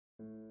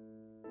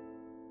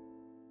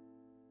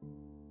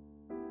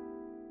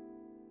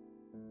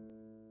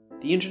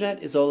The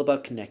internet is all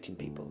about connecting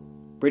people,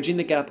 bridging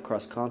the gap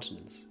across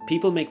continents.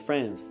 People make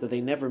friends that they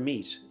never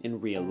meet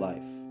in real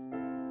life.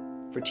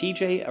 For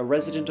TJ, a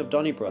resident of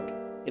Donnybrook,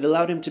 it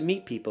allowed him to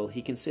meet people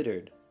he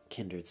considered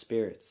kindred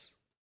spirits.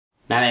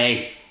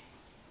 Mammy!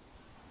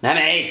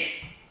 Mammy!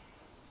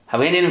 Have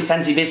we any of them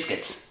fancy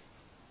biscuits?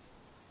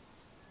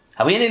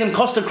 Have we any of them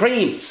custard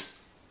creams?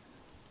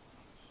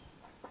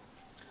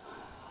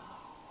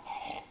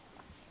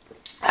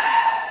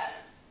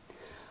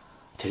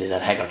 Tell you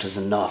that Haggart is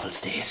in an awful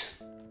state.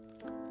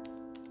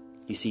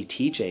 You see,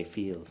 TJ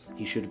feels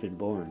he should have been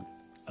born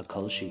a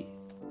Culchie.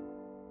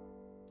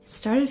 It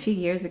started a few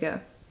years ago.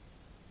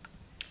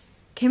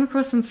 Came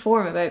across some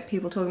forum about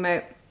people talking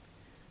about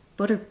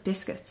buttered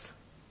biscuits.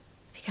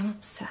 Became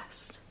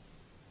obsessed.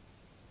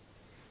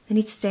 Then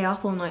he'd stay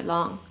up all night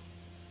long.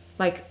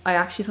 Like, I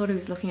actually thought he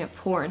was looking at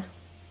porn.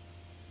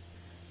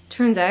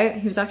 Turns out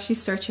he was actually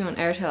searching on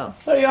Airtel.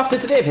 What are you after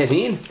today,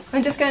 Petteen?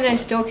 I'm just going down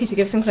to Dalkey to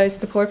give some clothes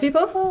to the poor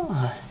people.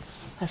 Oh,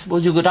 I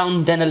suppose you go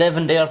down then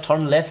 11 there,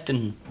 turn left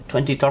in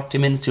 20-30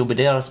 minutes you'll be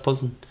there, I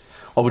suppose.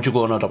 Or would you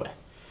go another way?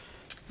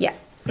 Yeah,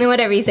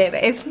 whatever you say,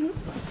 babes.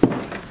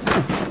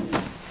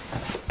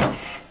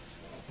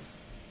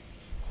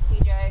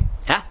 TJ.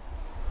 Huh?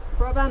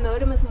 Broadband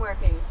modem isn't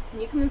working.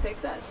 Can you come and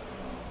fix that?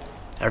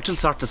 Airtel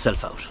sort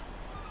itself out.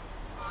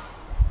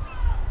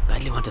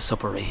 Badly want a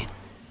supper rain.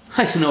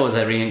 I don't know, was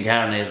I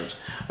reincarnated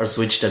or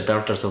switched at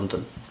birth or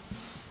something.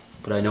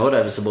 But I know what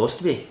I was supposed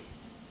to be.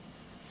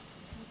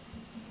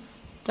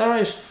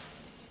 Alright.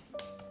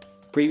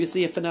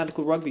 Previously a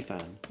fanatical rugby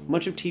fan,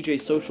 much of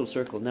TJ's social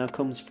circle now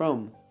comes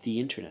from the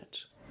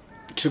internet.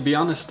 To be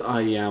honest,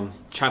 I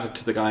chatted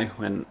to the guy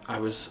when I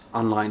was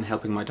online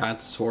helping my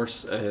dad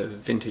source a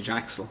vintage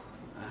axle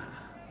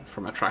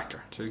from a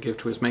tractor to give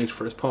to his mate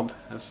for his pub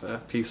as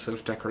a piece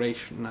of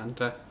decoration.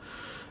 And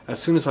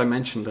as soon as I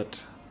mentioned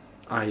that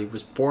I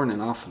was born in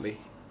Offaly,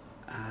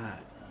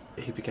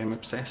 he became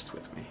obsessed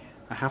with me.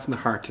 I haven't the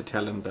heart to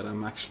tell him that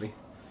I'm actually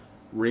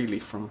really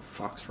from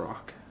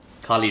Foxrock.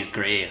 Collie's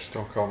great.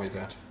 Don't call me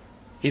that.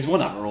 He's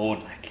one on our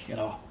own, like, you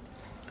know.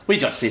 We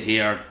just sit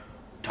here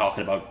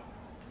talking about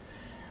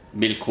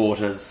milk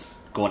quotas,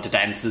 going to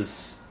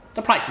dances.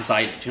 The price is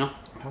silent, you know.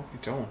 No, we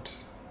don't.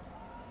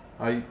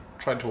 I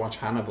tried to watch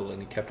Hannibal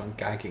and he kept on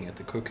gagging at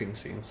the cooking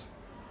scenes.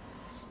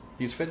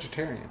 He's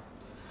vegetarian.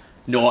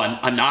 No,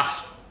 I'm not.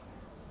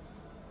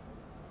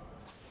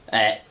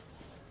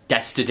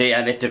 That's the day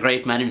I met the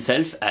great man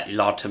himself.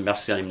 Lord have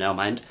mercy on him now,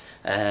 mind.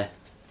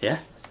 Yeah.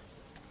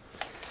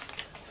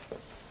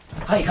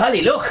 Hi,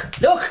 Collie, look!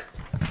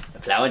 The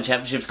ploughing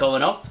championship's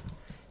coming up.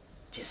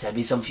 Just had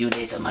me some few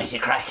days of mighty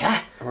crack,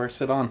 huh?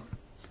 Where's it on?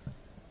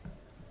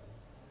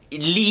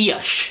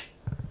 Leosh.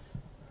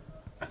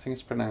 I think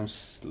it's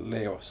pronounced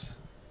Leos.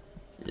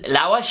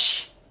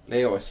 Laosh?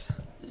 Leos.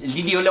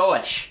 Livio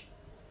Loash.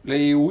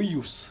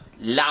 Leus.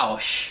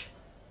 Laosh.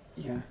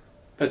 Yeah.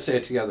 Let's say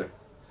it together.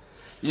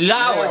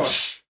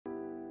 Laosh.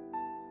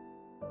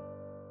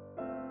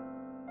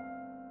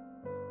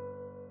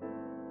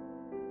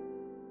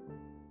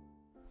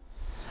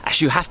 Ash,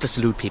 you have to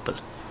salute people.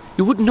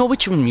 You wouldn't know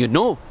which of them you'd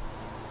know.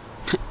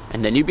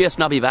 And then you'd be a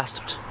snobby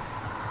bastard.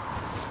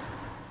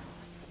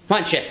 Come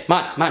on, Shep.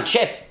 Man,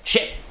 Shep.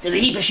 There's a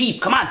heap of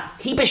sheep. Come on.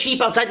 Heap of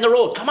sheep outside in the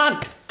road. Come on.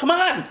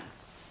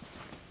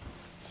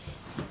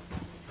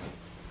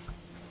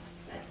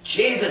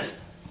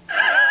 Jesus.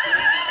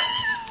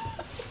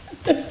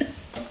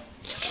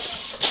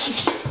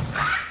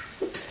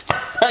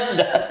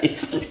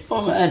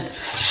 Oh, man.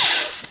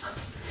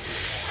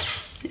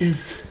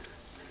 Yes.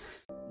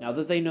 Now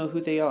that they know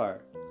who they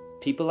are,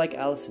 people like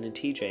Alison and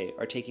TJ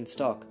are taking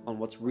stock on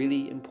what's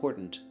really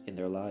important in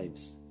their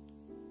lives.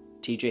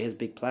 TJ has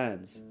big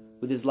plans,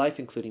 with his life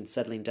including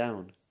settling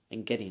down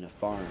and getting a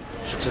farm.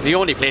 Which is the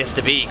only place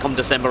to be come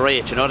December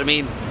 8th, you know what I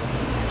mean?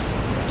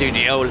 Do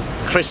the old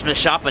Christmas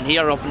shopping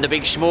here up in the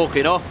big smoke,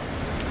 you know?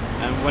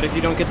 And what if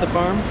you don't get the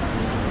farm?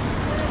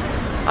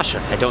 Sure,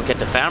 if I don't get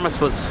the farm, I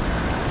suppose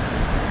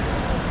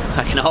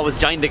I can always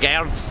join the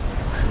guards.